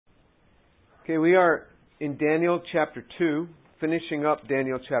Okay, we are in Daniel chapter 2, finishing up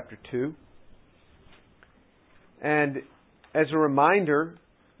Daniel chapter 2. And as a reminder,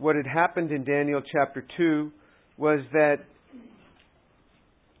 what had happened in Daniel chapter 2 was that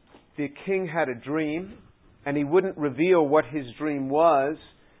the king had a dream, and he wouldn't reveal what his dream was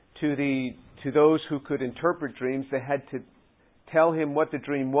to those who could interpret dreams. They had to tell him what the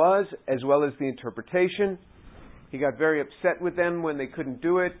dream was, as well as the interpretation. He got very upset with them when they couldn't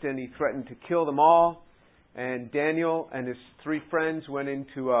do it, and he threatened to kill them all. And Daniel and his three friends went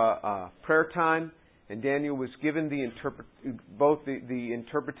into a prayer time, and Daniel was given both the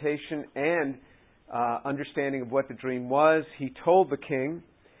interpretation and understanding of what the dream was. He told the king,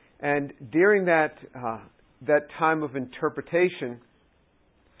 and during that time of interpretation,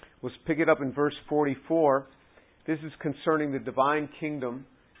 we'll pick it up in verse 44. This is concerning the divine kingdom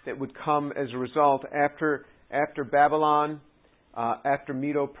that would come as a result after Babylon, after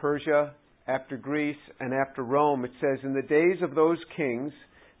Medo-Persia, after Greece, and after Rome. It says, "In the days of those kings,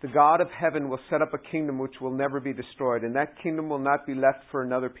 the God of heaven will set up a kingdom which will never be destroyed, and that kingdom will not be left for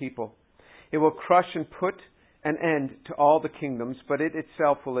another people. It will crush and put an end to all the kingdoms, but it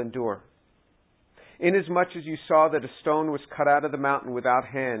itself will endure. Inasmuch as you saw that a stone was cut out of the mountain without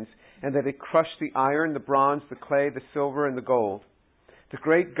hands, and that it crushed the iron, the bronze, the clay, the silver, and the gold. The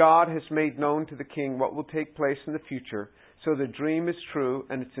great God has made known to the king what will take place in the future, so the dream is true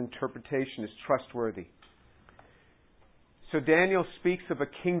and its interpretation is trustworthy." So Daniel speaks of a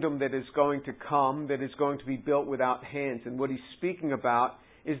kingdom that is going to come, that is going to be built without hands. And what he's speaking about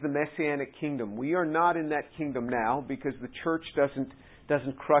is the Messianic kingdom. We are not in that kingdom now because the church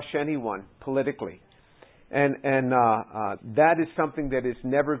doesn't crush anyone politically. And that is something that is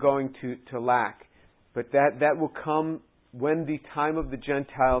never going to lack. But that will come when the time of the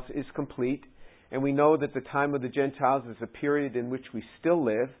Gentiles is complete. And we know that the time of the Gentiles is a period in which we still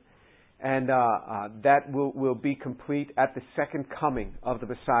live. And that will be complete at the second coming of the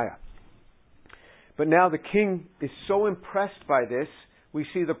Messiah. But now the king is so impressed by this, we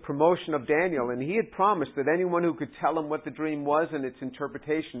see the promotion of Daniel. And he had promised that anyone who could tell him what the dream was and its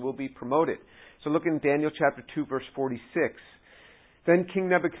interpretation will be promoted. So look in Daniel chapter 2, verse 46. "Then King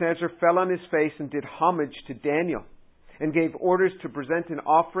Nebuchadnezzar fell on his face and did homage to Daniel, and gave orders to present an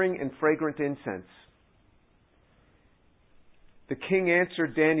offering and fragrant incense. The king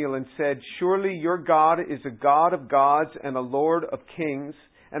answered Daniel and said, 'Surely your God is a God of gods and a Lord of kings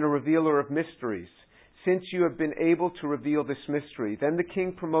and a revealer of mysteries, since you have been able to reveal this mystery.' Then the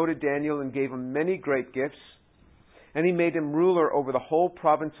king promoted Daniel and gave him many great gifts, and he made him ruler over the whole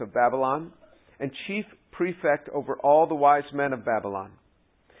province of Babylon and chief prefect over all the wise men of Babylon.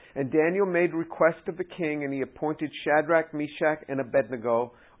 And Daniel made request of the king, and he appointed Shadrach, Meshach, and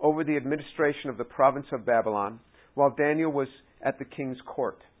Abednego over the administration of the province of Babylon, while Daniel was at the king's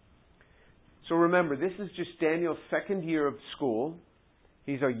court." So remember, this is just Daniel's second year of school.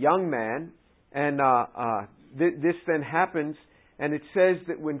 He's a young man, and this then happens, and it says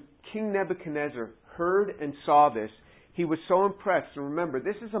that when King Nebuchadnezzar heard and saw this, he was so impressed. And remember,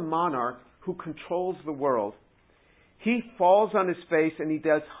 this is a monarch who controls the world. He falls on his face and he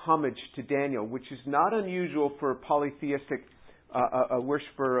does homage to Daniel, which is not unusual for a polytheistic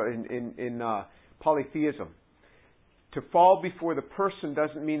worshiper in polytheism. To fall before the person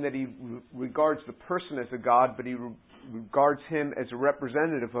doesn't mean that he regards the person as a god, but he regards him as a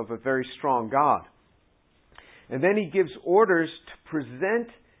representative of a very strong God. And then he gives orders to present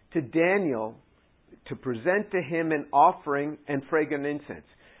to Daniel, to present to him an offering and fragrant incense.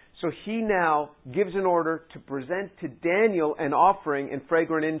 So he now gives an order to present to Daniel an offering and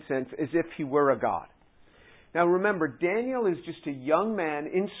fragrant incense as if he were a god. Now remember, Daniel is just a young man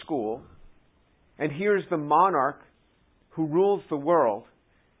in school, and here's the monarch who rules the world,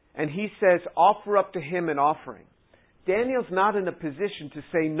 and he says, offer up to him an offering. Daniel's not in a position to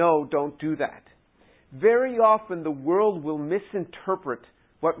say, no, don't do that. Very often the world will misinterpret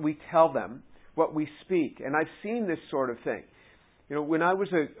what we tell them, what we speak, and I've seen this sort of thing. You know, when I was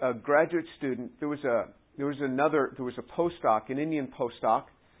a graduate student, there was a postdoc, an Indian postdoc,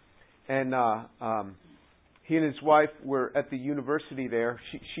 and he and his wife were at the university there.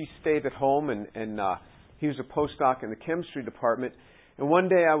 She stayed at home, and he was a postdoc in the chemistry department. And one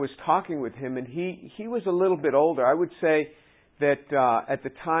day I was talking with him, and he was a little bit older. I would say that at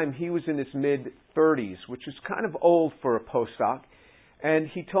the time he was in his mid-30s, which was kind of old for a postdoc. And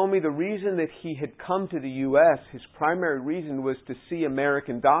he told me the reason that he had come to the U.S., his primary reason was to see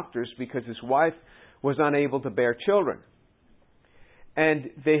American doctors because his wife was unable to bear children.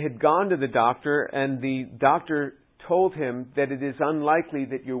 And they had gone to the doctor, and the doctor told him that it is unlikely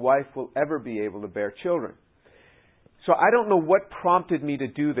that your wife will ever be able to bear children. So I don't know what prompted me to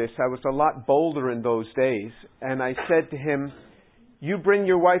do this. I was a lot bolder in those days. And I said to him, you bring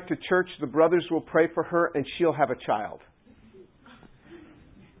your wife to church, the brothers will pray for her, and she'll have a child.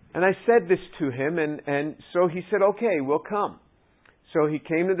 And I said this to him, and so he said, okay, we'll come. So he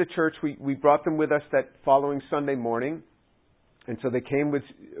came to the church. We brought them with us that following Sunday morning. And so they came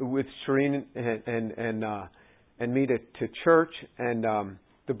with Shireen and me to church. And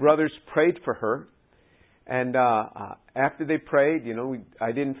the brothers prayed for her. And after they prayed,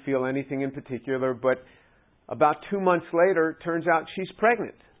 I didn't feel anything in particular. But about 2 months later, it turns out she's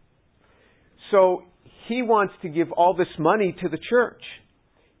pregnant. So he wants to give all this money to the church.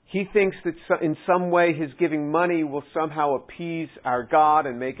 He thinks that in some way his giving money will somehow appease our God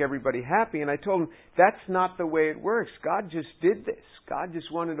and make everybody happy. And I told him, that's not the way it works. God just did this. God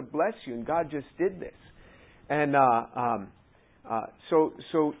just wanted to bless you, and God just did this. And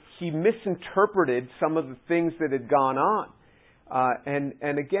so he misinterpreted some of the things that had gone on.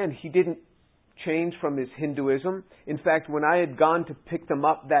 And again, he didn't change from his Hinduism. In fact, when I had gone to pick them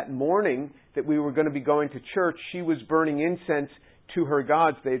up that morning that we were going to be going to church, she was burning incense to her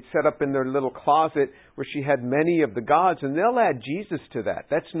gods. They had set up in their little closet where she had many of the gods, and they'll add Jesus to that.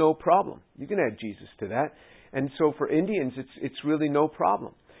 That's no problem. You can add Jesus to that. And so for Indians, it's really no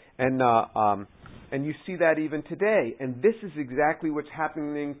problem. And you see that even today. And this is exactly what's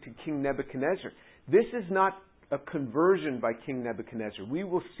happening to King Nebuchadnezzar. This is not a conversion by King Nebuchadnezzar. We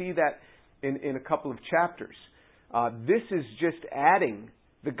will see that in a couple of chapters. This is just adding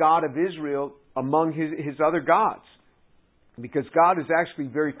the God of Israel among his other gods. Because God is actually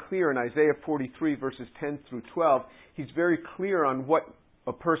very clear in Isaiah 43 verses 10 through 12. He's very clear on what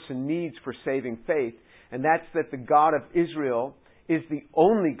a person needs for saving faith. And that's that the God of Israel is the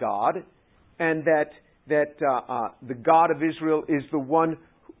only God, and that the God of Israel is the one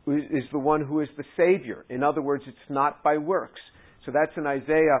who is the Savior. In other words, it's not by works. So that's in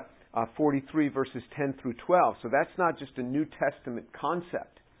Isaiah 43 verses 10 through 12. So that's not just a New Testament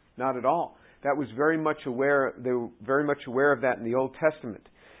concept. Not at all. That was they were very much aware of that in the Old Testament.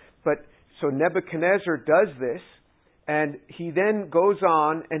 But so Nebuchadnezzar does this, and he then goes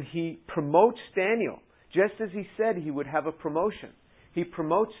on and he promotes Daniel, just as he said he would have a promotion. He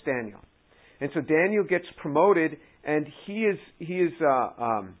promotes Daniel. And so Daniel gets promoted, and it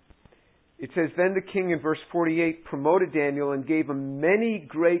says, then the king in verse 48 promoted Daniel and gave him many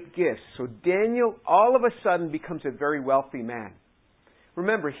great gifts. So Daniel all of a sudden becomes a very wealthy man.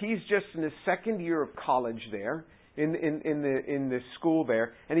 Remember, he's just in his second year of college there, in the school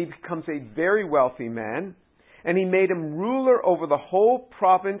there, and he becomes a very wealthy man. And he made him ruler over the whole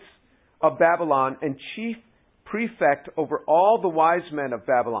province of Babylon and chief prefect over all the wise men of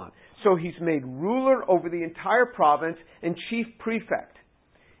Babylon. So he's made ruler over the entire province and chief prefect.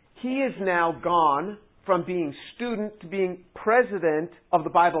 He is now gone from being student to being president of the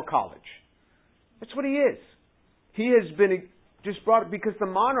Bible college. That's what he is. He has been just brought it because the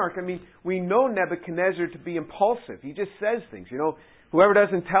monarch, we know Nebuchadnezzar to be impulsive. He just says things. Whoever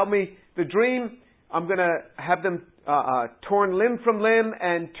doesn't tell me the dream, I'm going to have them torn limb from limb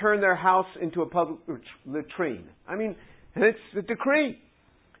and turn their house into a public latrine. And it's a decree.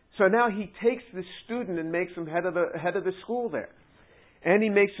 So now he takes the student and makes him head of the school there. And he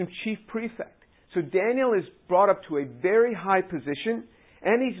makes him chief prefect. So Daniel is brought up to a very high position,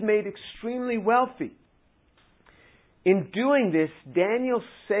 and he's made extremely wealthy. In doing this, Daniel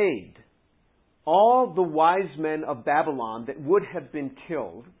saved all the wise men of Babylon that would have been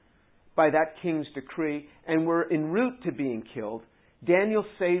killed by that king's decree and were en route to being killed. Daniel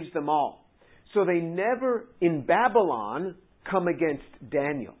saves them all. So they never, in Babylon, come against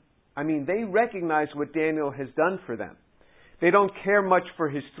Daniel. They recognize what Daniel has done for them. They don't care much for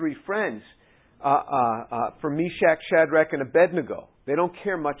his three friends, for Meshach, Shadrach, and Abednego. They don't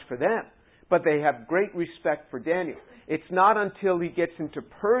care much for them. But they have great respect for Daniel. It's not until he gets into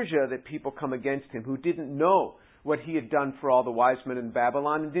Persia that people come against him who didn't know what he had done for all the wise men in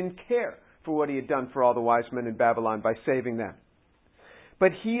Babylon and didn't care for what he had done for all the wise men in Babylon by saving them.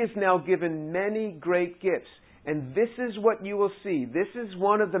 But he is now given many great gifts. And this is what you will see. This is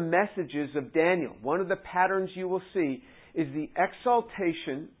one of the messages of Daniel. One of the patterns you will see is the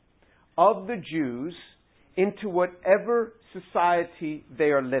exaltation of the Jews into whatever society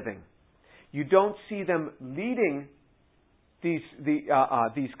they are living. You don't see them leading these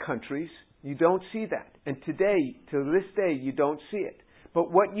countries. You don't see that. And today, to this day, you don't see it.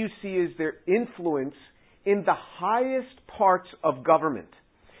 But what you see is their influence in the highest parts of government,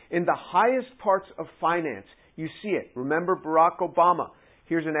 in the highest parts of finance. You see it. Remember Barack Obama.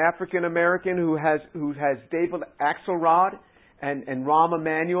 Here's an African American who has David Axelrod and Rahm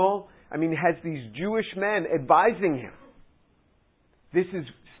Emanuel has these Jewish men advising him. This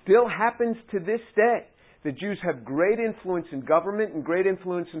still happens to this day. The Jews have great influence in government and great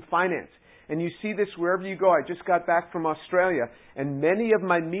influence in finance. And you see this wherever you go. I just got back from Australia, and many of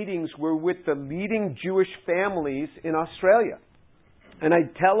my meetings were with the leading Jewish families in Australia. And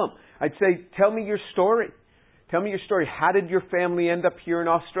I'd say, tell me your story. Tell me your story. How did your family end up here in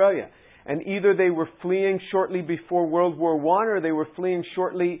Australia? And either they were fleeing shortly before World War I, or they were fleeing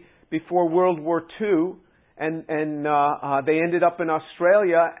shortly before World War II, and they ended up in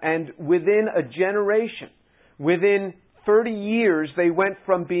Australia, and within a generation, within 30 years, they went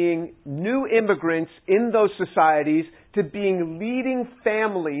from being new immigrants in those societies to being leading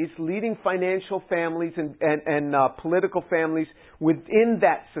families, leading financial families and political families within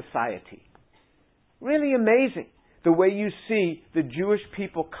that society. Really amazing the way you see the Jewish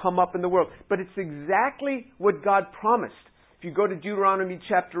people come up in the world. But it's exactly what God promised. If you go to Deuteronomy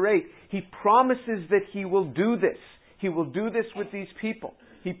chapter 8, He promises that He will do this. He will do this with these people.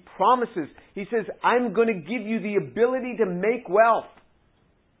 He promises. He says, I'm going to give you the ability to make wealth.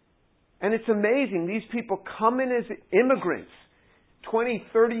 And it's amazing. These people come in as immigrants. 20,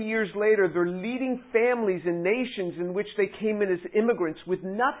 30 years later, they're leading families and nations in which they came in as immigrants with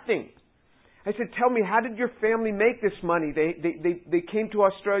nothing. I said, tell me, how did your family make this money? They came to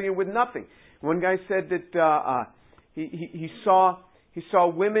Australia with nothing. One guy said that he saw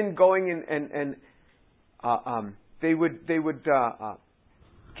women going and they would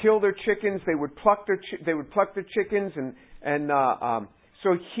kill their chickens. They would pluck their chickens, and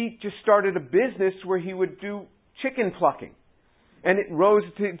so he just started a business where he would do chicken plucking. And it rose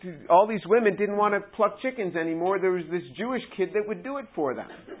to all these women didn't want to pluck chickens anymore. There was this Jewish kid that would do it for them.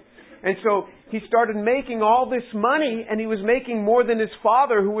 And so he started making all this money, and he was making more than his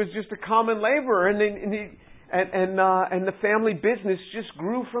father, who was just a common laborer. And the family business just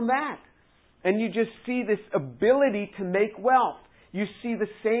grew from that. And you just see this ability to make wealth. You see the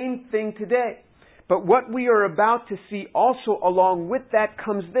same thing today. But what we are about to see also along with that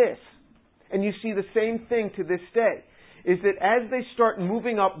comes this. And you see the same thing to this day. Is that as they start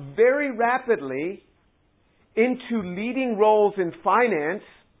moving up very rapidly into leading roles in finance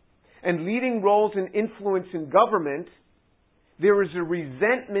and leading roles in influence in government, there is a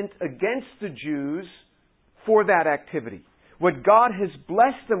resentment against the Jews for that activity. What God has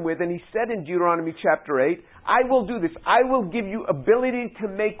blessed them with, and He said in Deuteronomy chapter 8, I will do this. I will give you ability to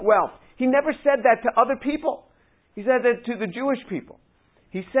make wealth. He never said that to other people. He said that to the Jewish people.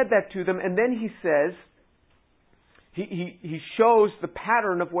 He said that to them, and then He says, He shows the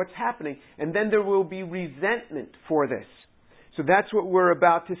pattern of what's happening, and then there will be resentment for this. So that's what we're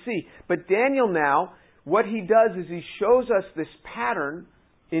about to see. But Daniel now, what he does is he shows us this pattern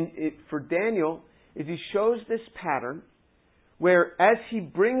for Daniel, is he shows this pattern where as he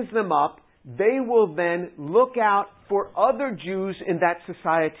brings them up, they will then look out for other Jews in that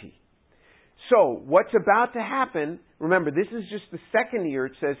society. So, what's about to happen, remember, this is just the second year,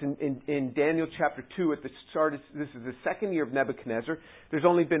 it says in Daniel chapter 2 at the start, this is the second year of Nebuchadnezzar. There's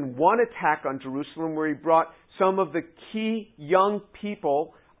only been one attack on Jerusalem where he brought some of the key young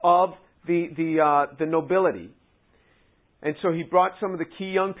people of the nobility. And so he brought some of the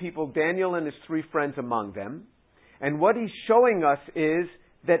key young people, Daniel and his three friends among them. And what he's showing us is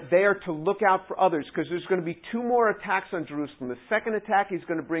that they are to look out for others, because there's going to be two more attacks on Jerusalem. The second attack, he's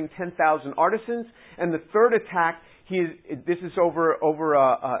going to bring 10,000 artisans, and the third attack, this is over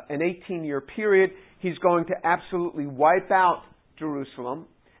an 18-year period. He's going to absolutely wipe out Jerusalem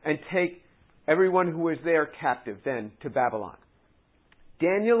and take everyone who is there captive then to Babylon.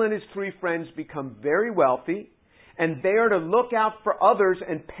 Daniel and his three friends become very wealthy, and they are to look out for others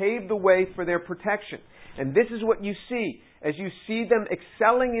and pave the way for their protection. And this is what you see. As you see them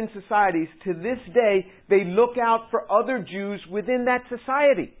excelling in societies, to this day, they look out for other Jews within that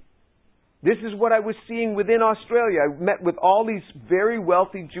society. This is what I was seeing within Australia. I met with all these very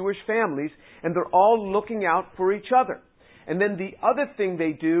wealthy Jewish families, and they're all looking out for each other. And then the other thing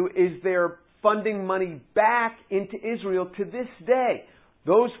they do is they're funding money back into Israel to this day.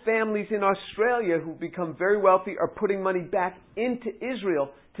 Those families in Australia who become very wealthy are putting money back into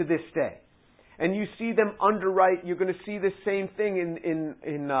Israel to this day. And you see them underwrite. You're going to see the same thing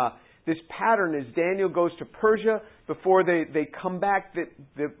in this pattern as Daniel goes to Persia. Before they come back,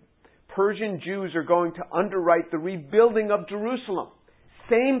 the Persian Jews are going to underwrite the rebuilding of Jerusalem.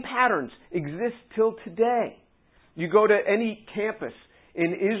 Same patterns exist till today. You go to any campus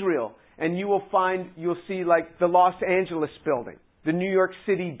in Israel and you'll see like the Los Angeles building, the New York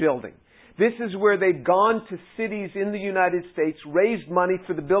City building. This is where they've gone to cities in the United States, raised money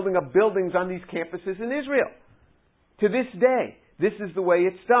for the building of buildings on these campuses in Israel. To this day, this is the way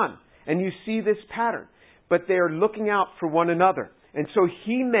it's done. And you see this pattern. But they are looking out for one another. And so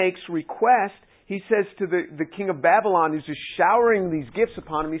he makes request. He says to the king of Babylon, who's just showering these gifts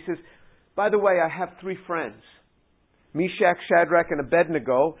upon him, he says, by the way, I have 3 friends, Meshach, Shadrach, and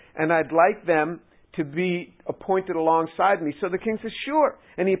Abednego, and I'd like them to be appointed alongside me. So the king says, sure.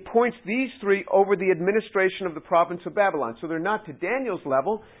 And he appoints these 3 over the administration of the province of Babylon. So they're not to Daniel's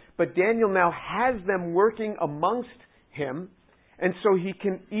level, but Daniel now has them working amongst him, and so he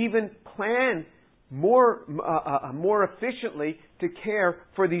can even plan more efficiently to care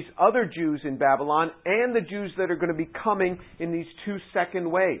for these other Jews in Babylon and the Jews that are going to be coming in these 2 second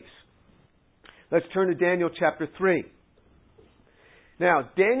waves. Let's turn to Daniel chapter 3. Now,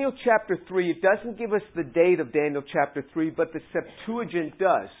 Daniel chapter 3, it doesn't give us the date of Daniel chapter 3, but the Septuagint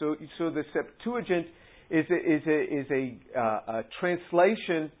does. So the Septuagint is a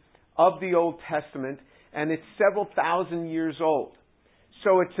translation of the Old Testament, and it's several thousand years old.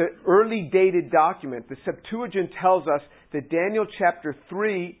 So it's an early dated document. The Septuagint tells us that Daniel chapter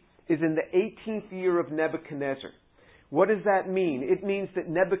 3 is in the 18th year of Nebuchadnezzar. What does that mean? It means that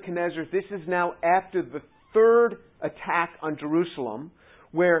Nebuchadnezzar, this is now after the 3rd attack on Jerusalem,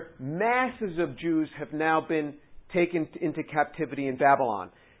 where masses of Jews have now been taken into captivity in Babylon.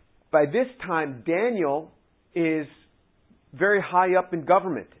 By this time, Daniel is very high up in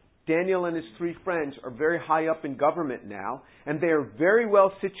government. Daniel and his 3 friends are very high up in government now, and they are very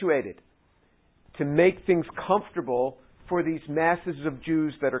well situated to make things comfortable for these masses of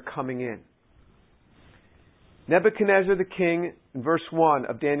Jews that are coming in. Nebuchadnezzar the king, in verse 1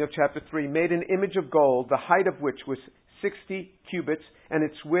 of Daniel chapter 3, made an image of gold, the height of which was 60 cubits, and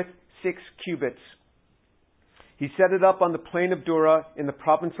its width 6 cubits. He set it up on the plain of Dura in the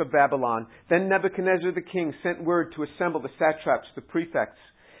province of Babylon. Then Nebuchadnezzar the king sent word to assemble the satraps, the prefects,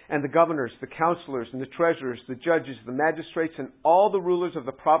 and the governors, the counselors, and the treasurers, the judges, the magistrates, and all the rulers of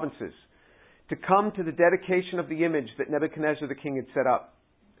the provinces, to come to the dedication of the image that Nebuchadnezzar the king had set up.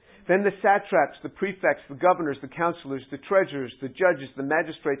 Then the satraps, the prefects, the governors, the counselors, the treasurers, the judges, the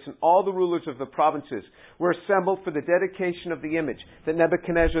magistrates, and all the rulers of the provinces were assembled for the dedication of the image that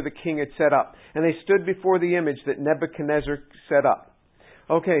Nebuchadnezzar the king had set up. And they stood before the image that Nebuchadnezzar set up.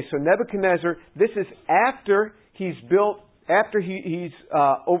 Okay, so Nebuchadnezzar, this is after he's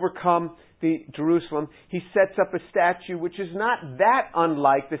overcome the Jerusalem. He sets up a statue which is not that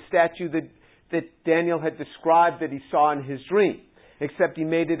unlike the statue that Daniel had described that he saw in his dream, except he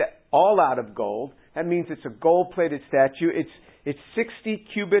made it all out of gold. That means it's a gold-plated statue. It's 60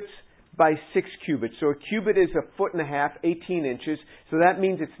 cubits by 6 cubits. So a cubit is 1.5 feet, 18 inches. So that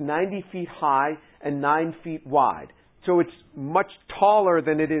means it's 90 feet high and 9 feet wide. So it's much taller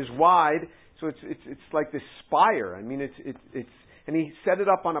than it is wide. So it's like this spire. I mean, and he set it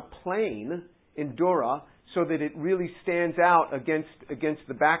up on a plain in Dura so that it really stands out against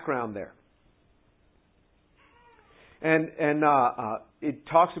the background there. And it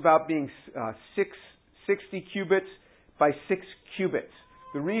talks about being 60 cubits by 6 cubits.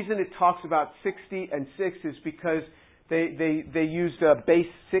 The reason it talks about 60 and 6 is because they used a base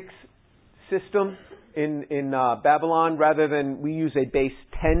 6 system in Babylon rather than we use a base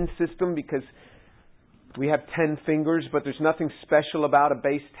 10 system, because we have 10 fingers, but there's nothing special about a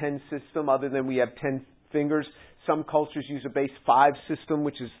base 10 system other than we have 10 fingers. Some cultures use a base 5 system,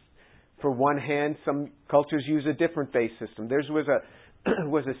 which is for one hand. Some cultures use a different base system. Theirs was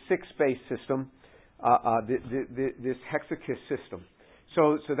a 6 base system, this hexachus system.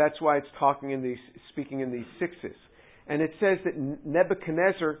 So that's why it's speaking in these sixes. And it says that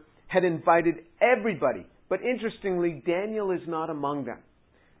Nebuchadnezzar had invited everybody. But interestingly, Daniel is not among them.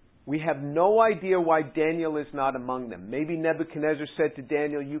 We have no idea why Daniel is not among them. Maybe Nebuchadnezzar said to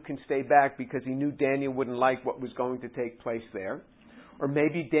Daniel, you can stay back, because he knew Daniel wouldn't like what was going to take place there. Or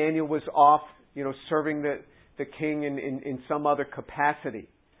maybe Daniel was off, serving the king in some other capacity.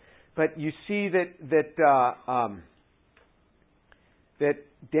 But you see that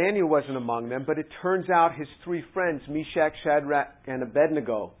Daniel wasn't among them, but it turns out his 3 friends, Meshach, Shadrach, and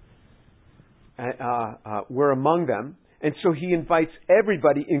Abednego, were among them. And so he invites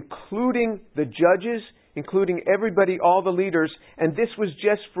everybody, including the judges, including everybody, all the leaders. And this was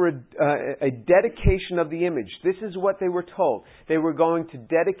just for a dedication of the image. This is what they were told. They were going to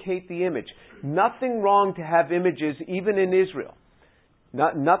dedicate the image. Nothing wrong to have images, even in Israel.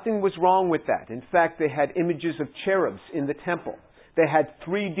 Nothing was wrong with that. In fact, they had images of cherubs in the temple. They had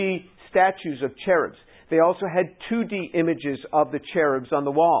 3D statues of cherubs. They also had 2D images of the cherubs on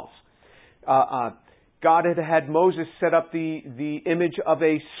the walls. God had Moses set up the image of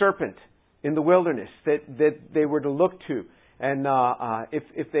a serpent in the wilderness that they were to look to And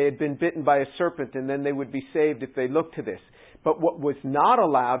if they had been bitten by a serpent, and then they would be saved if they looked to this. But what was not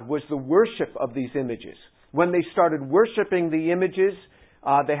allowed was the worship of these images. When they started worshiping the images,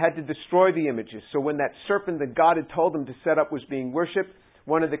 they had to destroy the images. So when that serpent that God had told them to set up was being worshipped,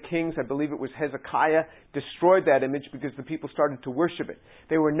 one of the kings, I believe it was Hezekiah, destroyed that image because the people started to worship it.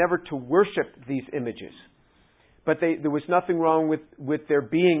 They were never to worship these images. But there was nothing wrong with there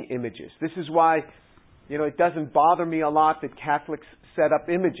being images. This is why, it doesn't bother me a lot that Catholics set up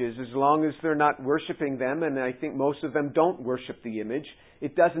images as long as they're not worshiping them, and I think most of them don't worship the image.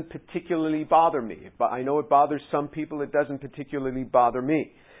 It doesn't particularly bother me. I know it bothers some people. It doesn't particularly bother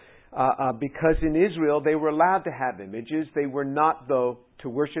me. Because in Israel, they were allowed to have images. They were not, though, to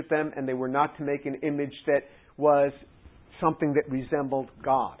worship them, and they were not to make an image that was something that resembled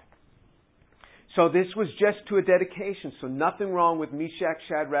God. So this was just to a dedication. So nothing wrong with Meshach,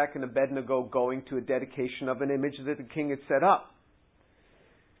 Shadrach, and Abednego going to a dedication of an image that the king had set up.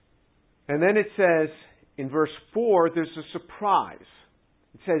 And then it says, in verse 4, there's a surprise.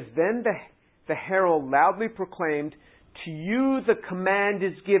 It says, then the herald loudly proclaimed, to you the command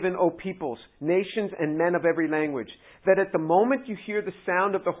is given, O peoples, nations, and men of every language, that at the moment you hear the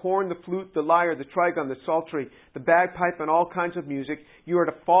sound of the horn, the flute, the lyre, the trigon, the psaltery, the bagpipe, and all kinds of music, you are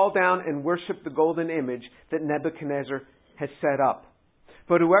to fall down and worship the golden image that Nebuchadnezzar has set up.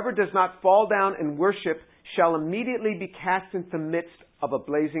 But whoever does not fall down and worship shall immediately be cast into the midst of a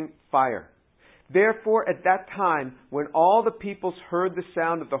blazing fire. Therefore, at that time, when all the peoples heard the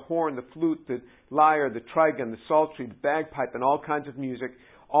sound of the horn, the flute, the lyre, the trigon, the psaltery, the bagpipe, and all kinds of music,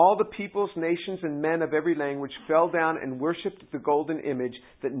 all the peoples, nations, and men of every language fell down and worshipped the golden image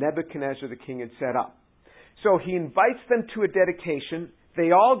that Nebuchadnezzar the king had set up. So he invites them to a dedication.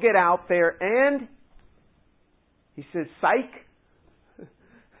 They all get out there, and he says, psych,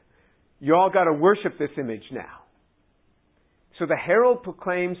 you all got to worship this image now. So the herald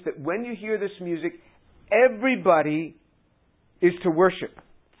proclaims that when you hear this music, everybody is to worship.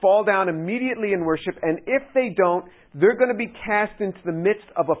 Fall down immediately and worship, and if they don't, they're going to be cast into the midst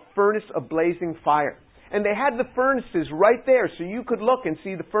of a furnace of blazing fire. And they had the furnaces right there, so you could look and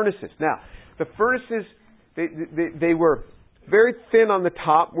see the furnaces. Now, the furnaces, they were very thin on the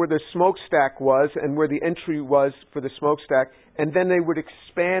top where the smokestack was and where the entry was for the smokestack, and then they would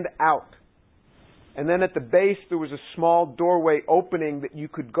expand out. And then at the base, there was a small doorway opening that you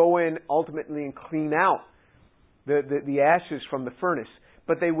could go in ultimately and clean out the ashes from the furnace.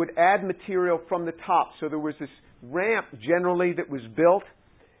 But they would add material from the top. So there was this ramp generally that was built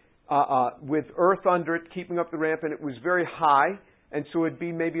with earth under it, keeping up the ramp, and it was very high. And so it'd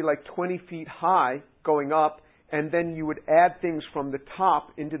be maybe like 20 feet high going up, and then you would add things from the top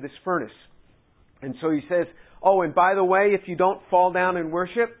into this furnace. And so he says, oh, and by the way, if you don't fall down and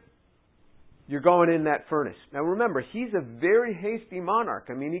worship, you're going in that furnace. Now remember, he's a very hasty monarch.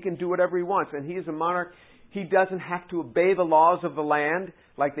 I mean, he can do whatever he wants. And he is a monarch. He doesn't have to obey the laws of the land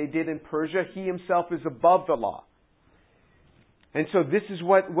like they did in Persia. He himself is above the law. And so this is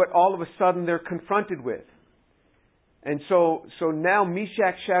what all of a sudden they're confronted with. And so now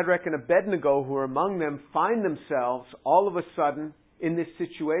Meshach, Shadrach, and Abednego, who are among them, find themselves all of a sudden in this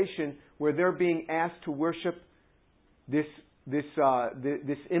situation where they're being asked to worship this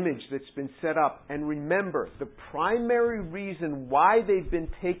image that's been set up. And remember, the primary reason why they've been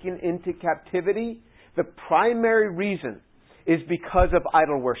taken into captivity, the primary reason is because of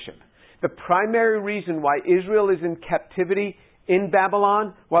idol worship. The primary reason why Israel is in captivity in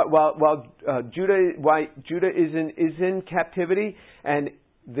Babylon, while Judah is in captivity, and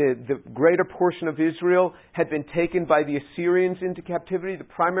the greater portion of Israel had been taken by the Assyrians into captivity, the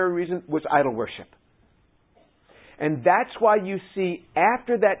primary reason was idol worship. And that's why you see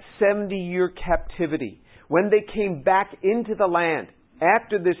after that 70-year captivity, when they came back into the land,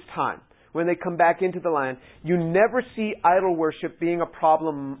 after this time, when they come back into the land, you never see idol worship being a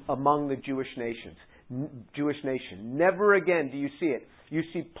problem among the Jewish nation. Never again do you see it. You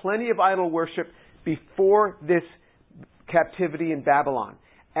see plenty of idol worship before this captivity in Babylon.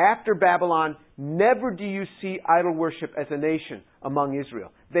 After Babylon, never do you see idol worship as a nation among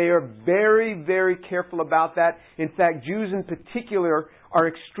Israel. They are very, very careful about that. In fact, Jews in particular are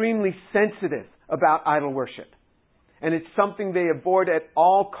extremely sensitive about idol worship. And it's something they avoid at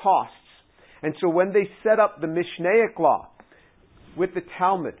all costs. And so when they set up the Mishnaic law with the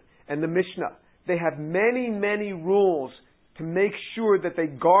Talmud and the Mishnah, they have many, many rules to make sure that they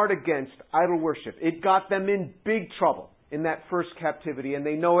guard against idol worship. It got them in big trouble in that first captivity, and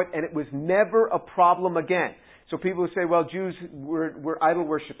they know it, and it was never a problem again. So people who say, well, Jews were idol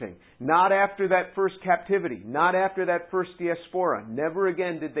worshipping. Not after that first captivity. Not after that first diaspora. Never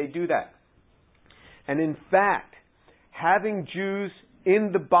again did they do that. And in fact, having Jews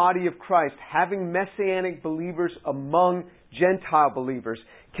in the body of Christ, having Messianic believers among Gentile believers,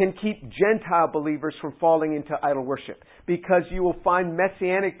 can keep Gentile believers from falling into idol worship. Because you will find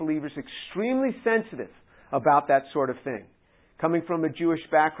Messianic believers extremely sensitive about that sort of thing, coming from a Jewish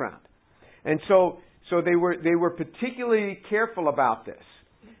background. And so they were particularly careful about this.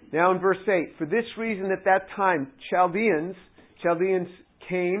 Now in verse 8, for this reason at that time, Chaldeans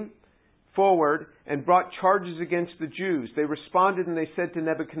came forward and brought charges against the Jews. They responded and they said to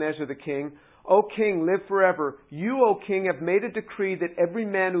Nebuchadnezzar the king, O king, live forever. You, O king, have made a decree that every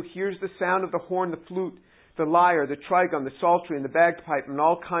man who hears the sound of the horn, the flute, the lyre, the trigon, the psaltery, and the bagpipe, and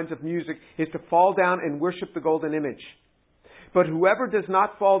all kinds of music, is to fall down and worship the golden image. But whoever does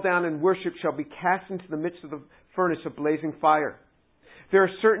not fall down and worship shall be cast into the midst of the furnace of blazing fire. There are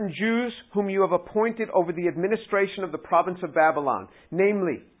certain Jews whom you have appointed over the administration of the province of Babylon,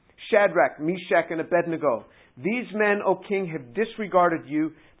 namely Shadrach, Meshach, and Abednego. These men, O king, have disregarded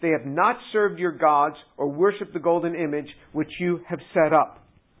you. They have not served your gods or worshipped the golden image which you have set up.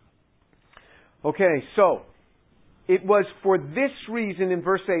 Okay, so it was for this reason, in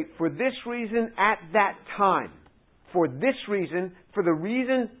verse 8, for this reason at that time, for this reason, for the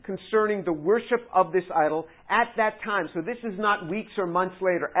reason concerning the worship of this idol, at that time. So this is not weeks or months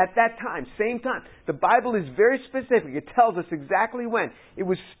later. At that time, same time. The Bible is very specific. It tells us exactly when. It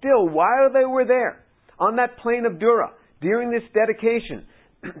was still while they were there, on that plain of Dura, during this dedication,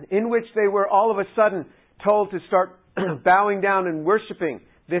 in which they were all of a sudden told to start bowing down and worshiping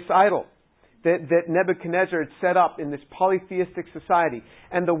this idol that Nebuchadnezzar had set up in this polytheistic society.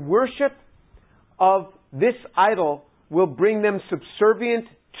 And the worship of this idol will bring them subservient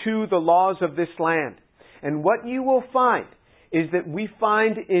to the laws of this land. And what you will find is that we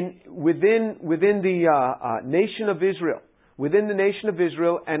find within the nation of Israel, within the nation of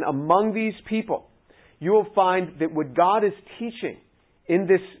Israel and among these people, you will find that what God is teaching in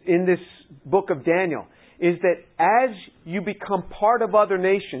this book of Daniel is that as you become part of other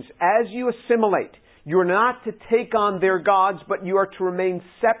nations, as you assimilate, you're not to take on their gods, but you are to remain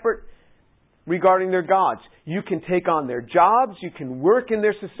separate regarding their gods. You can take on their jobs, you can work in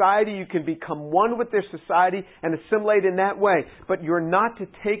their society, you can become one with their society and assimilate in that way, but you're not to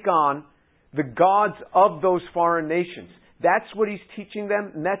take on the gods of those foreign nations. That's what he's teaching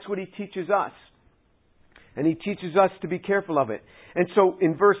them, and that's what he teaches us. And he teaches us to be careful of it. And so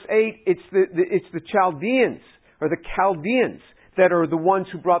in verse 8, it's the Chaldeans, or the Chaldeans, that are the ones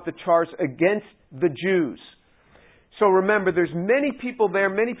who brought the charge against the Jews. So remember, there's many people there,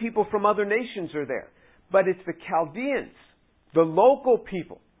 many people from other nations are there. But it's the Chaldeans, the local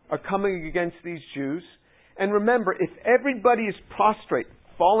people, are coming against these Jews. And remember, if everybody is prostrate,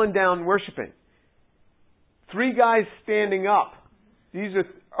 fallen down, worshiping, three guys standing up, these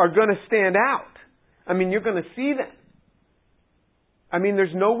are going to stand out. I mean, you're going to see them. I mean,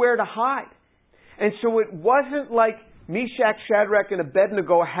 there's nowhere to hide. And so it wasn't like Meshach, Shadrach, and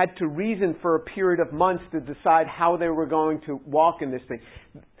Abednego had to reason for a period of months to decide how they were going to walk in this thing.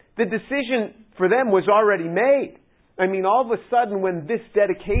 The decision for them was already made. I mean, all of a sudden when this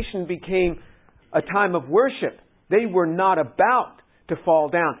dedication became a time of worship, they were not about to fall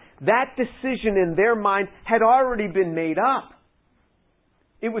down. That decision in their mind had already been made up.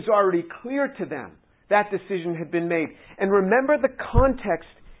 It was already clear to them. That decision had been made. And remember the context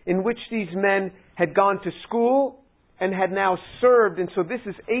in which these men had gone to school and had now served. And so this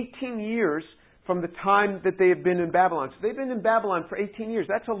is 18 years from the time that they had been in Babylon. So they've been in Babylon for 18 years.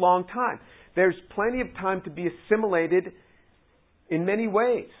 That's a long time. There's plenty of time to be assimilated in many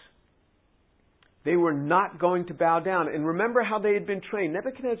ways. They were not going to bow down. And remember how they had been trained.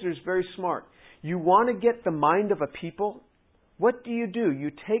 Nebuchadnezzar is very smart. You want to get the mind of a people? What do?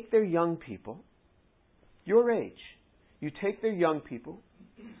 You take their young people, your age. You take their young people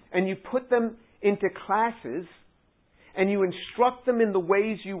and you put them into classes and you instruct them in the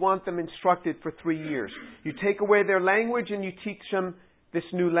ways you want them instructed for 3 years. You take away their language and you teach them this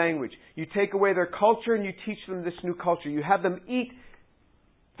new language. You take away their culture and you teach them this new culture. You have them eat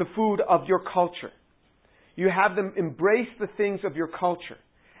the food of your culture. You have them embrace the things of your culture.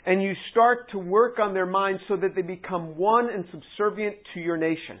 And you start to work on their minds so that they become one and subservient to your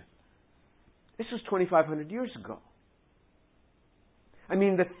nation. This was 2,500 years ago. I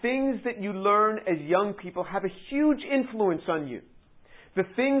mean, the things that you learn as young people have a huge influence on you. The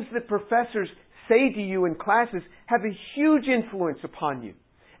things that professors say to you in classes have a huge influence upon you.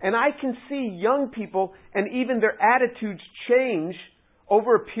 And I can see young people and even their attitudes change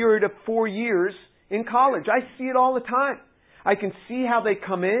over a period of 4 years in college. I see it all the time. I can see how they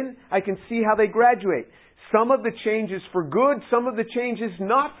come in. I can see how they graduate. Some of the change is for good. Some of the change is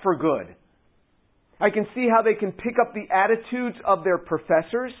not for good. I can see how they can pick up the attitudes of their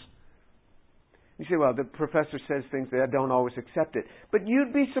professors. You say, well, the professor says things that I don't always accept it. But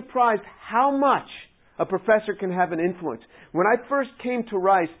you'd be surprised how much a professor can have an influence. When I first came to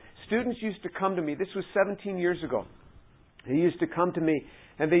Rice, students used to come to me. This was 17 years ago. They used to come to me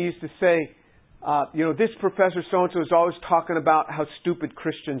and they used to say, this professor so-and-so is always talking about how stupid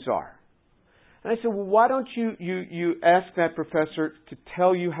Christians are. And I said, well, why don't you ask that professor to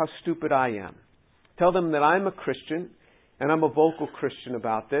tell you how stupid I am? Tell them that I'm a Christian and I'm a vocal Christian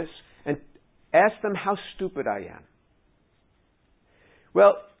about this, and ask them how stupid I am.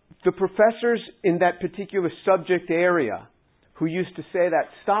 Well, the professors in that particular subject area who used to say that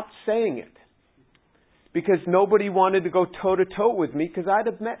stopped saying it because nobody wanted to go toe-to-toe with me because I'd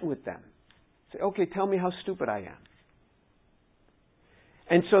have met with them. Say, okay, tell me how stupid I am.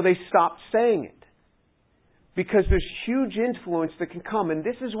 And so they stopped saying it because there's huge influence that can come. And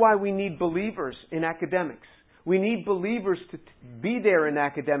this is why we need believers in academics. We need believers to be there in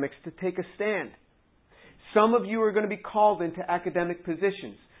academics to take a stand. Some of you are going to be called into academic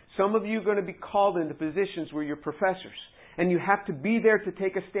positions. Some of you are going to be called into positions where you're professors. And you have to be there to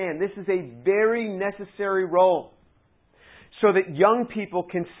take a stand. This is a very necessary role. So that young people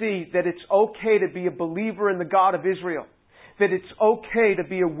can see that it's okay to be a believer in the God of Israel. That it's okay to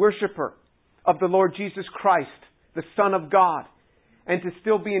be a worshiper of the Lord Jesus Christ, the Son of God. And to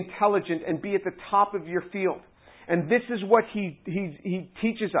still be intelligent and be at the top of your field. And this is what he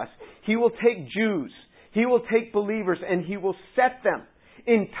teaches us. He will take Jews, He will take believers, and He will set them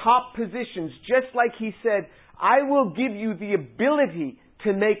in top positions, just like He said, I will give you the ability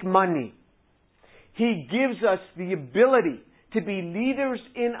to make money. He gives us the ability to be leaders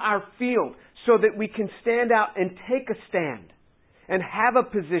in our field so that we can stand out and take a stand and have a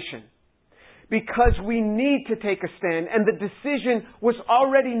position. Because we need to take a stand, and the decision was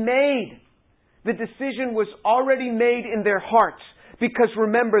already made. The decision was already made in their hearts. Because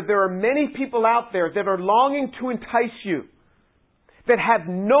remember, there are many people out there that are longing to entice you, that have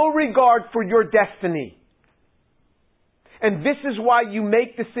no regard for your destiny. And this is why you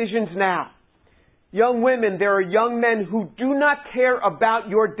make decisions now. Young women, there are young men who do not care about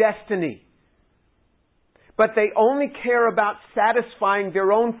your destiny. But they only care about satisfying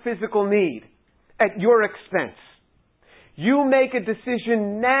their own physical need at your expense. You make a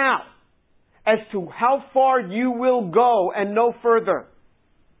decision now as to how far you will go and no further.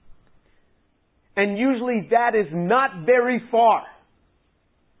 And usually that is not very far.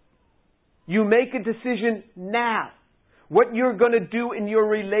 You make a decision now. What you're going to do in your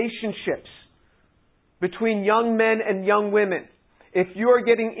relationships between young men and young women. If you're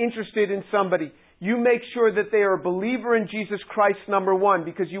getting interested in somebody, you make sure that they are a believer in Jesus Christ, number one,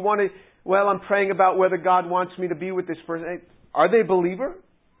 because you want to, I'm praying about whether God wants me to be with this person. Are they a believer?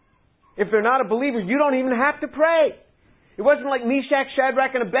 If they're not a believer, you don't even have to pray. It wasn't like Meshach,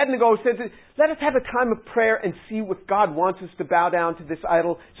 Shadrach, and Abednego said, let us have a time of prayer and see if God wants us to bow down to this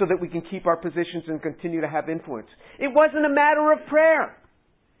idol so that we can keep our positions and continue to have influence. It wasn't a matter of prayer.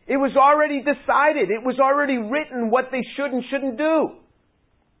 It was already decided. It was already written what they should and shouldn't do.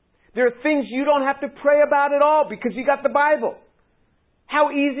 There are things you don't have to pray about at all because you got the Bible. How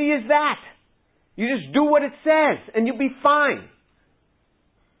easy is that? You just do what it says and you'll be fine.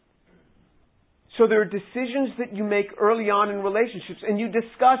 So there are decisions that you make early on in relationships and you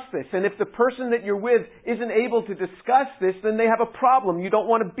discuss this. And if the person that you're with isn't able to discuss this, then they have a problem. You don't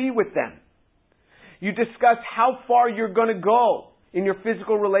want to be with them. You discuss how far you're going to go in your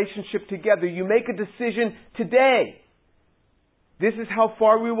physical relationship together. You make a decision today. This is how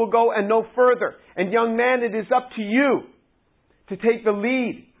far we will go and no further. And young man, it is up to you to take the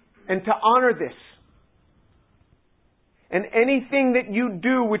lead and to honor this. And anything that you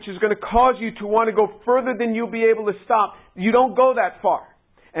do which is going to cause you to want to go further than you'll be able to stop, you don't go that far.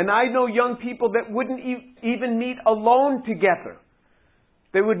 And I know young people that wouldn't even meet alone together.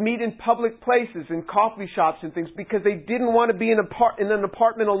 They would meet in public places, in coffee shops and things, because they didn't want to be in an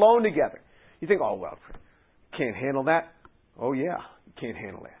apartment alone together. You think, can't handle that? Oh yeah, you can't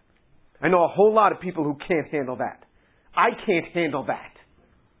handle that. I know a whole lot of people who can't handle that. I can't handle that.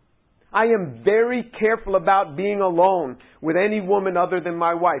 I am very careful about being alone with any woman other than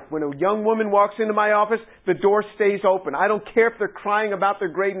my wife. When a young woman walks into my office, the door stays open. I don't care if they're crying about their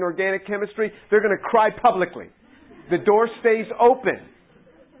grade in organic chemistry. They're going to cry publicly. The door stays open.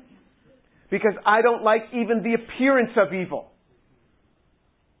 Because I don't like even the appearance of evil.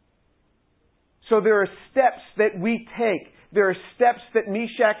 So there are steps that we take. There are steps that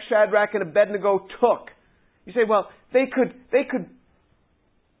Meshach, Shadrach, and Abednego took. You say, they could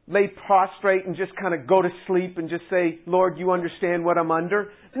lay prostrate and just kind of go to sleep and just say, Lord, you understand what I'm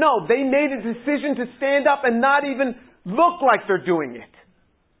under? No, they made a decision to stand up and not even look like they're doing it.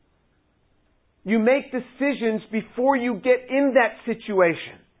 You make decisions before you get in that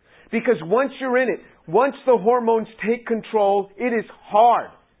situation. Because once you're in it, once the hormones take control, it is hard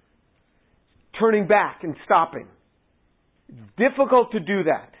turning back and stopping. It's difficult to do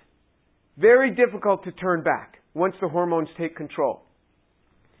that. Very difficult to turn back once the hormones take control.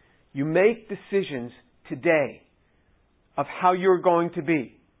 You make decisions today of how you're going to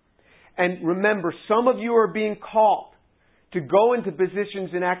be. And remember, some of you are being called to go into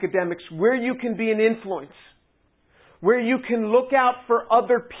positions in academics where you can be an influence, where you can look out for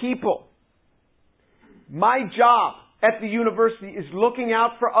other people. My job at the university is looking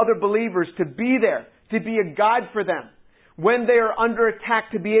out for other believers, to be there, to be a guide for them. When they are under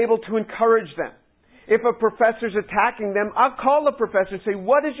attack, to be able to encourage them. If a professor's attacking them, I'll call the professor and say,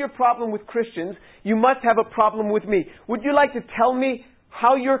 what is your problem with Christians? You must have a problem with me. Would you like to tell me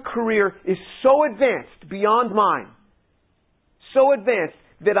how your career is so advanced beyond mine? So advanced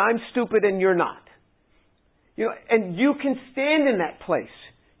that I'm stupid and you're not. And you can stand in that place.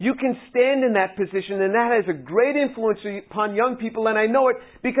 You can stand in that position, and that has a great influence upon young people, and I know it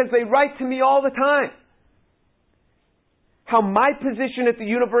because they write to me all the time. How my position at the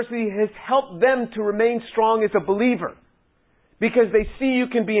university has helped them to remain strong as a believer. Because they see you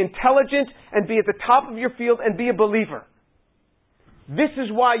can be intelligent and be at the top of your field and be a believer. This is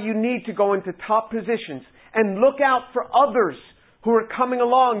why you need to go into top positions and look out for others who are coming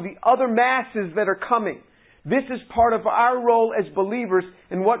along, the other masses that are coming. This is part of our role as believers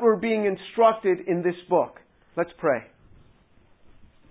and what we're being instructed in this book. Let's pray.